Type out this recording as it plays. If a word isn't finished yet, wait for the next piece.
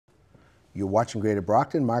You're watching Greater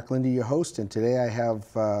Brockton. Mark Lindy, your host, and today I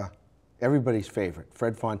have everybody's favorite,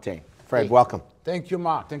 Fred Fontaine. Fred, welcome. Thank you,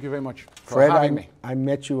 Mark. Thank you very much for having me. I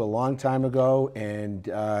met you a long time ago, and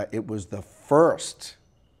it was the first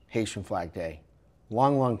Haitian Flag Day.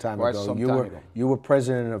 Long time ago. You were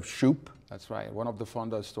president of SHOOP. That's right. One of the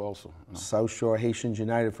founders too also. South Shore Haitians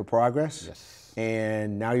United for Progress. Yes.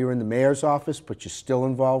 And now you're in the mayor's office, but you're still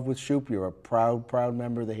involved with SHOOP. You're a proud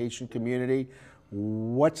member of the Haitian community.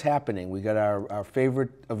 What's happening? We got our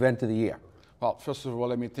favorite event of the year. Well, first of all,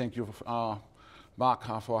 let me thank you,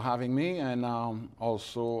 Mark, for having me. And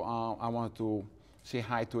also, I want to say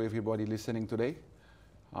hi to everybody listening today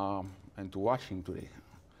and to watching today.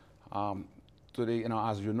 Today,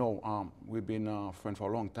 as you know, we've been friends for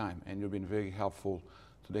a long time, and you've been very helpful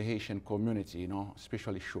to the Haitian community,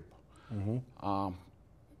 especially SHOOP. Mm-hmm.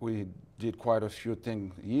 We did quite a few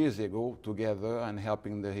things years ago together and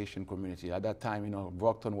helping the Haitian community. At that time,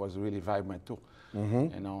 Brockton was really vibrant too,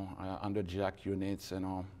 mm-hmm. Under Jack units,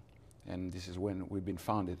 and this is when we've been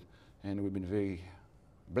founded, and we've been very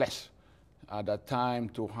blessed at that time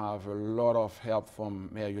to have a lot of help from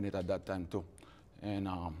Mayor Unit at that time too. And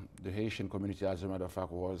the Haitian community, as a matter of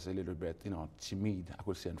fact, was a little bit, timid, I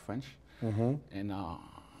could say in French. Mm-hmm. And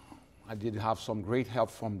I did have some great help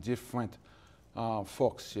from different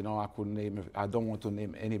folks. I don't want to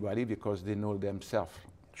name anybody because they know themselves.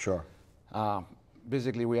 Sure.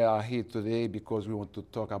 Basically, we are here today because we want to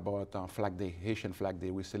talk about Flag Day, Haitian Flag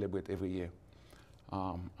Day. We celebrate every year.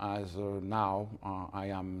 Now, I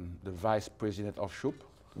am the vice president of SHOOP.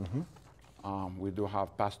 Mm-hmm. We do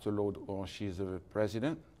have Pastor Lode, she's the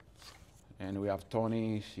president. And we have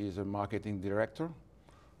Tony, she's a marketing director.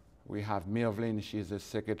 We have Mervyn, she's the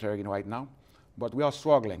secretary right now. But we are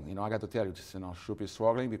struggling, I got to tell you this, SHOOP is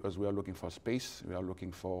struggling because we are looking for space. We are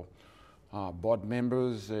looking for board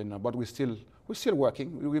members, but we're still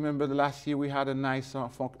working. You remember the last year we had a nice,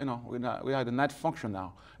 we had a night function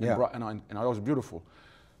now. Yeah. And it was beautiful.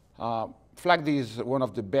 Flag Day is one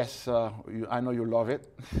of the best. I know you love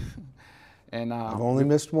it. And I've only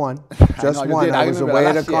missed one, just one. I was away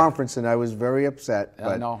at a conference and I was very upset.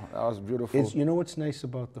 I know, that was beautiful. You know what's nice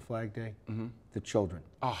about the Flag Day? Mm-hmm. The children.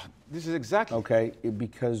 Oh, this is exactly. Okay,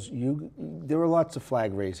 because there are lots of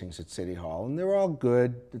flag raisings at City Hall, and they're all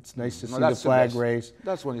good. It's nice to see the flag raised.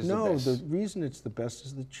 That's when it's the best. No, the reason it's the best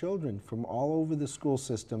is the children from all over the school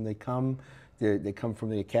system. They come from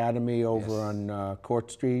the academy over on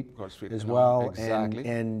Court Street as well. Exactly.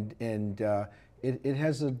 And it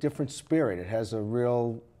has a different spirit. It has a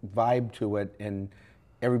real vibe to it, and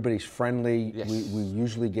everybody's friendly. Yes. We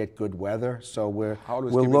usually get good weather, so we're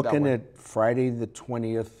looking at Friday the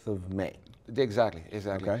 20th of May. Exactly.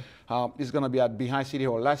 Okay. It's going to be at behind City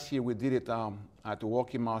Hall. Last year we did it at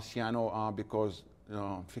Walkie Marciano because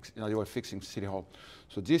they were fixing City Hall.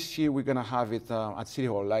 So this year we're going to have it at City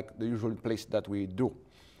Hall, like the usual place that we do,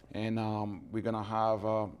 and we're going to have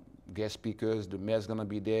guest speakers. The mayor's going to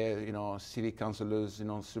be there. City councilors.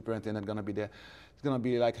 Superintendent going to be there. It's going to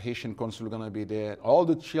be like Haitian consul going to be there. All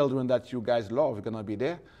the children that you guys love are going to be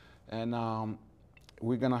there. And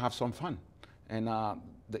we're going to have some fun. And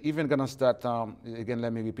the event going to start, again,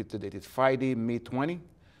 let me repeat the date. It's Friday, May 20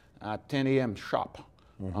 at 10 a.m. sharp,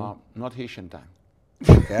 not Haitian time.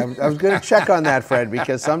 Okay, I was going to check on that, Fred,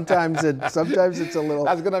 because sometimes it's a little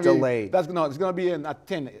delayed. It's going to be at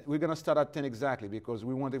 10. We're going to start at 10 exactly because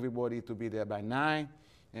we want everybody to be there by 9,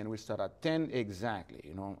 and we start at 10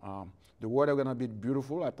 exactly. The weather going to be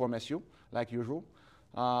beautiful, I promise you, like usual.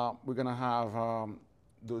 We're going to have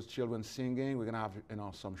those children singing. We're going to have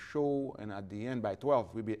some show, and at the end by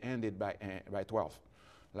 12, we'll be ended by 12,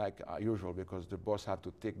 like usual, because the boss have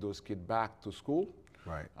to take those kids back to school,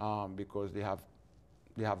 right? Because they have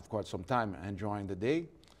quite some time enjoying the day.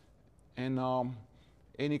 And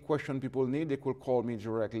any question people need, they could call me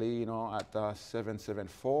directly, at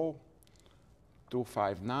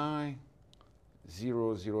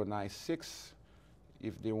 774-259-0096.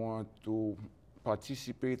 If they want to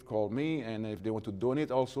participate, call me. And if they want to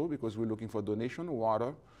donate also, because we're looking for donation,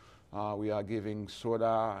 water. We are giving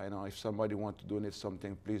soda. If somebody wants to donate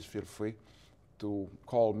something, please feel free to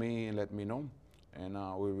call me and let me know. And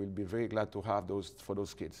we will be very glad to have those for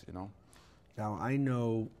those kids, Now, I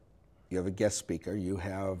know you have a guest speaker. You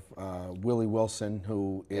have Willie Wilson,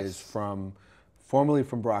 who is formerly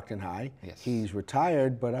from Brockton High. Yes. He's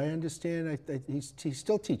retired, but I understand he's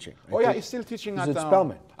still teaching. He's still teaching at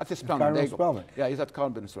Spelman. At the Spelman. Spelman. Yeah, he's at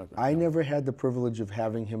Carlton. I never had the privilege of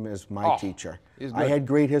having him as my teacher. I had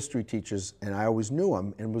great history teachers, and I always knew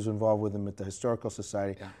him and was involved with him at the Historical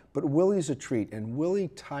Society. Yeah. But Willie's a treat, and Willie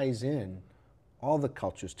ties in all the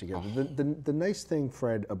cultures together. The nice thing,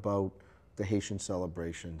 Fred, about the Haitian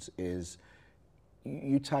celebrations is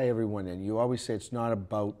you tie everyone in. You always say it's not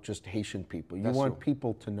about just Haitian people. You want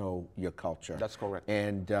people to know your culture. That's correct.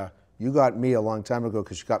 And you got me a long time ago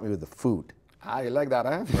because you got me with the food. Ah, you like that,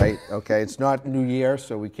 huh? Right, okay. It's not New Year,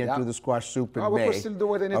 so we can't do the squash soup in May. We can still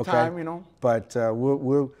do it anytime, you know. But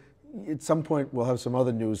we'll at some point, we'll have some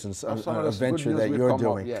other news and some adventure that you're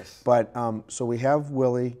doing. Yes. But so we have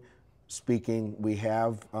Willie speaking. We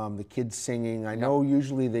have the kids singing. I know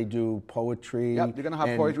usually they do poetry. Yep, you're gonna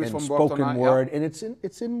have poetry from spoken Brockton, word, and it's in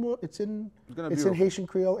Haitian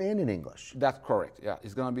Creole and in English. That's correct. Yeah,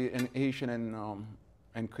 it's gonna be in Haitian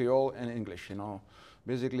and Creole and English. You know,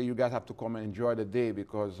 basically you guys have to come and enjoy the day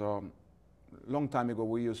because long time ago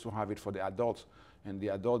we used to have it for the adults, and the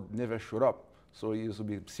adult never showed up. So it used to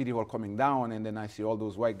be City Hall coming down, and then I see all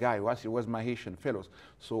those white guys. I see, where's my Haitian fellows?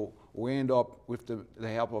 So we end up with the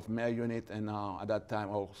help of Mayor Unit, and at that time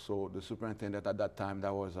also the superintendent at that time,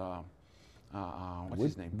 that was, what's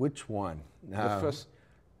his name? Which one? The first.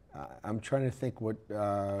 I'm trying to think what,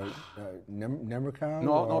 Nemricow?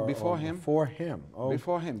 No, before him. Before him. Oh,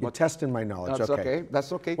 before him. You're testing my knowledge. That's okay.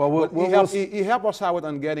 That's okay. Well, he helped us out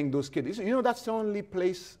on getting those kids. You know, that's the only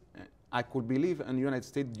place I could believe in the United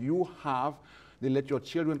States they let your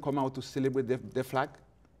children come out to celebrate the flag.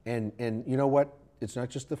 And you know what? It's not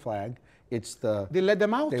just the flag. It's they let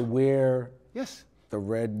them out. They wear yes the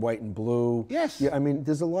red, white, and blue. Yes. Yeah, I mean,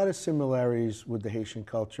 there's a lot of similarities with the Haitian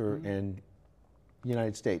culture and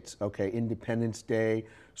United States. Okay, Independence Day,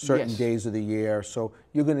 certain days of the year. So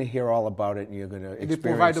you're going to hear all about it, and you're going to experience it. They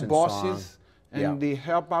provide the bosses. Song. And they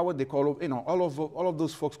help out. They call, you know, all of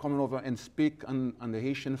those folks coming over and speak on the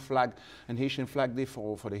Haitian flag and Haitian Flag Day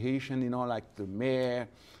for the Haitian, you know, like the mayor,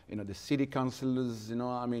 you know, the city councilors, you know,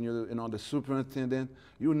 I mean, you know, the superintendent,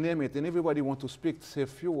 you name it, and everybody want to speak, say a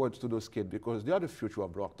few words to those kids because they are the future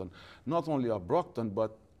of Brockton, not only of Brockton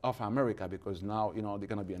but of America, because now, you know, they're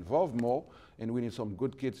gonna be involved more, and we need some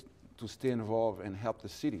good kids to stay involved and help the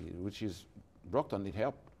city, which is Brockton need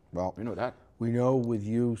help. Well, we know that. We know with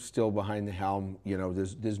you still behind the helm, you know,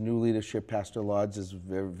 there's new leadership. Pastor Lodds is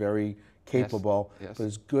very, very capable, but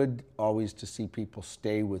it's good always to see people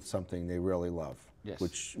stay with something they really love. Yes.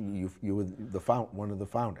 Which you were one of the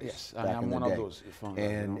founders. Yes, I am one of those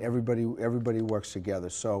founders. And everybody works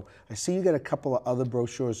together. So I see you got a couple of other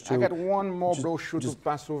brochures too. I got one more brochure to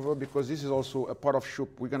pass over because this is also a part of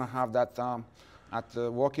SHOOP. We're gonna have that at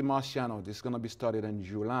Walkie Marciano. This is gonna be started in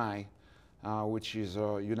July. Which is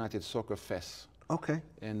United Soccer Fest. Okay.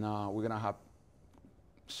 And we're gonna have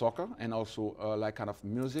soccer and also like kind of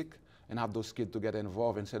music and have those kids to get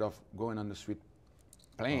involved instead of going on the street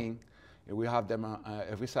playing. We have them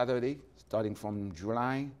every Saturday, starting from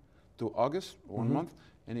July to August, 1 month.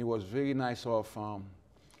 And it was very nice of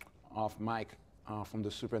Mike from the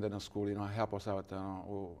superintendent school, you know, help us out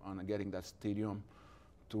on getting that stadium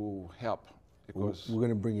to help. Because we're going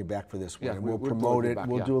to bring you back for this one, and we'll promote it.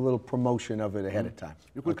 We'll do a little promotion of it ahead of time.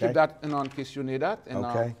 You could keep that in case you need that.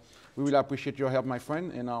 And we will appreciate your help, my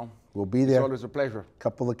friend. And we'll be there. It's always a pleasure.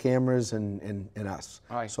 Couple of cameras and us.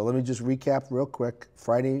 All right. So let me just recap real quick.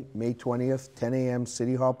 Friday, May 20th, 10 a.m.,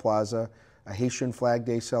 City Hall Plaza, a Haitian Flag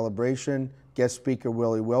Day celebration. Guest speaker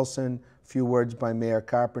Willie Wilson. Few words by Mayor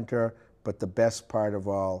Carpenter, but the best part of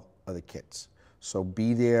all are the kids. So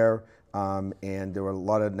be there. And there were a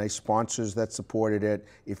lot of nice sponsors that supported it.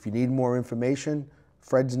 If you need more information,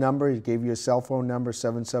 Fred's number, he gave you a cell phone number,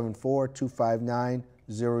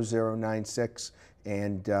 774-259-0096.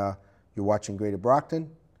 And you're watching Greater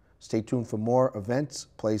Brockton. Stay tuned for more events,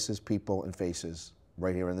 places, people, and faces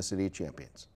right here in the City of Champions.